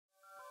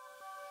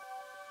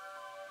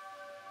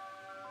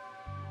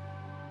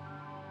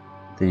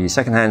The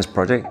SecondHands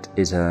project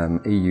is an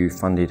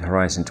EU-funded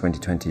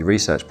Horizon2020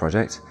 research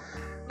project.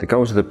 The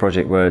goals of the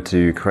project were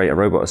to create a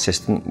robot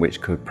assistant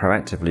which could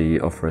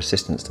proactively offer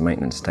assistance to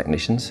maintenance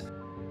technicians.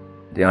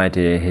 The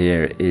idea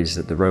here is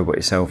that the robot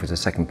itself is a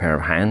second pair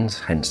of hands,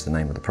 hence the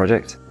name of the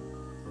project.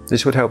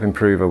 This would help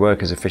improve a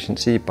worker's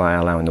efficiency by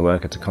allowing the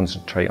worker to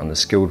concentrate on the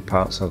skilled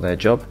parts of their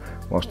job,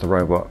 whilst the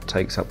robot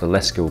takes up the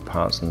less skilled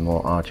parts and the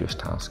more arduous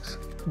tasks.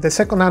 The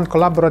second-hand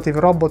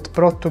collaborative robot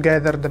brought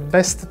together the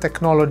best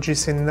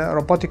technologies in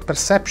robotic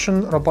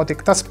perception,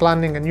 robotic task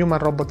planning and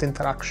human-robot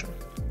interaction.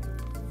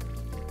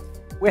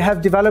 We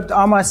have developed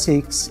ARMA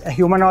 6, a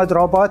humanoid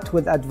robot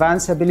with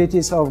advanced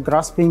abilities of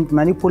grasping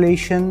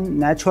manipulation,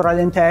 natural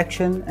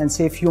interaction and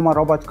safe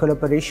human-robot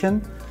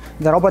collaboration.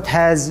 The robot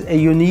has a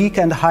unique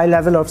and high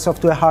level of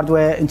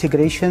software-hardware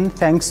integration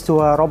thanks to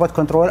a robot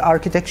control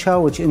architecture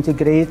which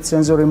integrates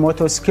sensory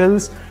motor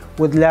skills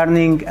with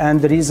learning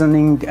and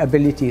reasoning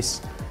abilities.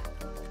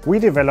 We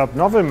developed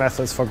novel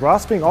methods for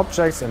grasping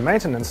objects in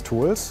maintenance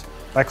tools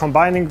by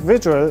combining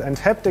visual and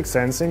haptic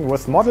sensing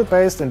with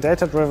model-based and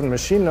data-driven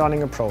machine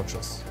learning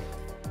approaches.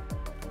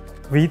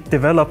 We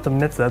developed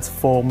methods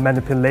for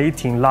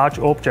manipulating large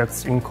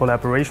objects in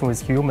collaboration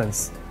with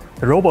humans.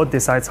 The robot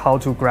decides how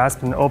to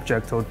grasp an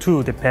object or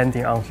two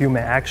depending on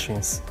human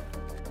actions.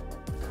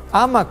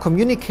 ARMA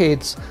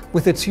communicates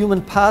with its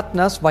human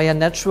partners via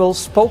natural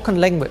spoken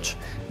language.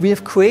 We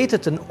have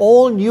created an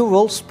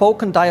all-neural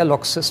spoken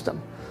dialogue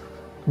system.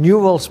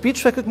 Neural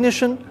speech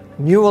recognition,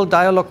 neural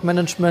dialogue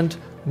management,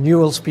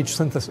 neural speech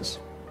synthesis.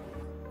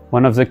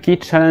 One of the key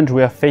challenges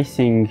we are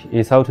facing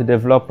is how to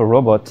develop a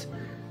robot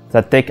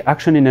that takes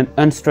action in an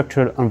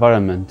unstructured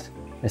environment,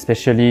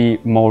 especially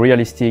more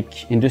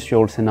realistic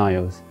industrial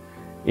scenarios.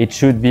 It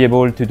should be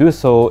able to do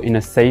so in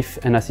a safe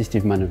and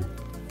assistive manner.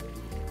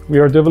 We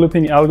are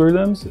developing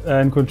algorithms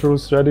and control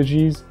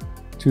strategies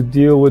to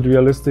deal with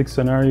realistic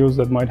scenarios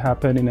that might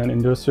happen in an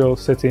industrial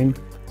setting,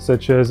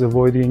 such as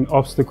avoiding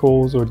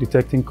obstacles or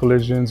detecting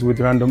collisions with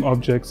random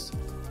objects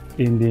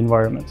in the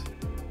environment.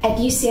 At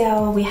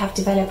UCL, we have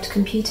developed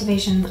computer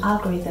vision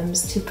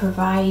algorithms to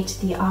provide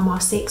the ARMA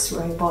 6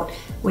 robot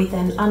with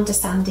an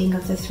understanding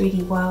of the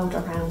 3D world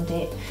around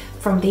it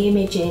from the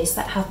images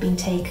that have been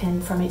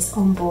taken from its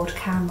onboard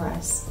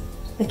cameras.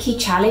 The key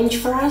challenge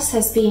for us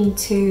has been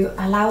to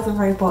allow the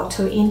robot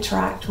to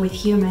interact with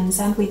humans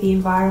and with the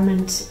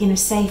environment in a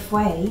safe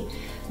way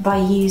by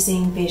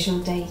using visual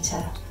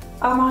data.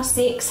 ARMA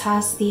 6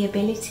 has the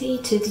ability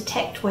to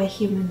detect where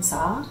humans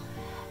are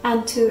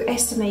and to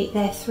estimate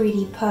their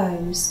 3D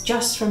pose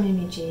just from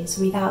images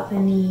without the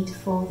need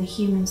for the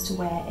humans to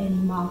wear any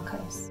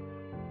markers.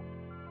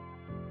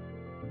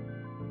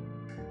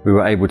 We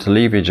were able to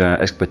leverage our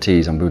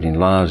expertise on building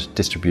large,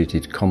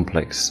 distributed,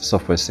 complex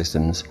software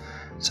systems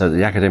so that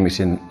the academics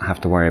didn't have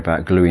to worry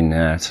about gluing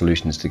their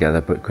solutions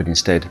together, but could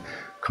instead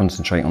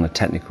concentrate on the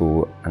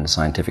technical and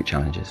scientific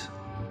challenges.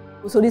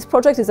 So this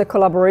project is a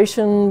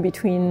collaboration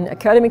between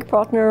academic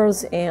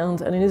partners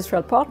and an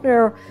industrial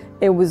partner.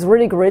 It was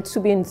really great to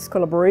be in this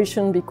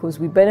collaboration because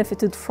we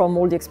benefited from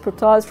all the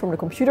expertise from the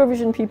computer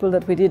vision people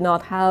that we did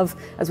not have,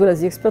 as well as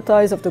the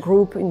expertise of the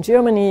group in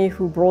Germany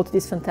who brought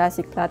this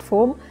fantastic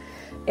platform.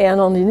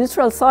 And on the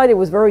industrial side, it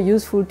was very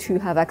useful to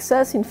have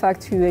access, in fact,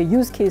 to a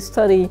use case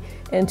study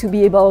and to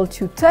be able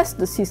to test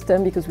the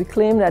system, because we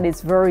claim that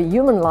it's very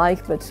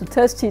human-like, but to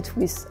test it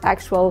with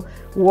actual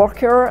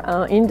worker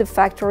in the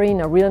factory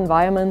in a real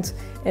environment,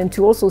 and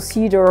to also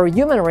see their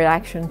human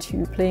reaction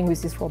to playing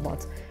with this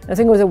robot. And I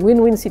think it was a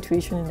win-win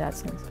situation in that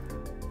sense.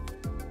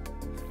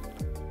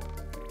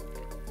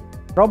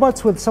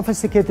 Robots with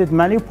sophisticated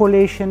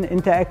manipulation,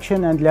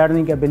 interaction and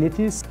learning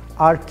abilities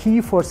are key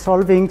for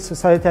solving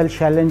societal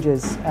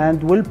challenges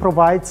and will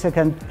provide a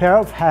second pair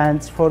of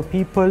hands for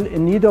people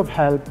in need of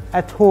help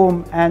at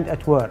home and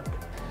at work.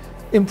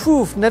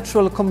 Improved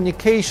natural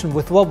communication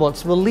with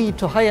robots will lead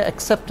to higher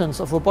acceptance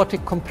of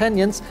robotic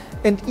companions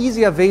and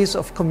easier ways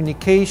of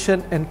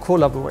communication and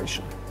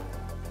collaboration.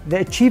 The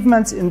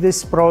achievements in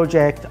this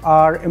project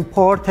are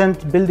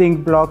important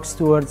building blocks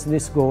towards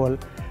this goal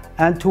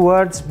and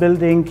towards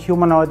building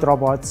humanoid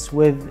robots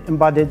with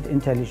embodied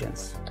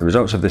intelligence. The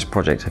results of this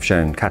project have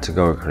shown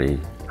categorically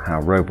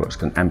how robots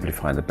can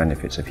amplify the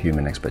benefits of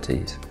human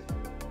expertise.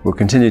 We'll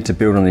continue to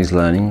build on these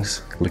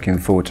learnings, looking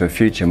forward to a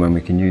future when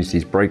we can use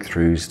these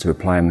breakthroughs to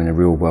apply them in a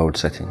real-world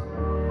setting.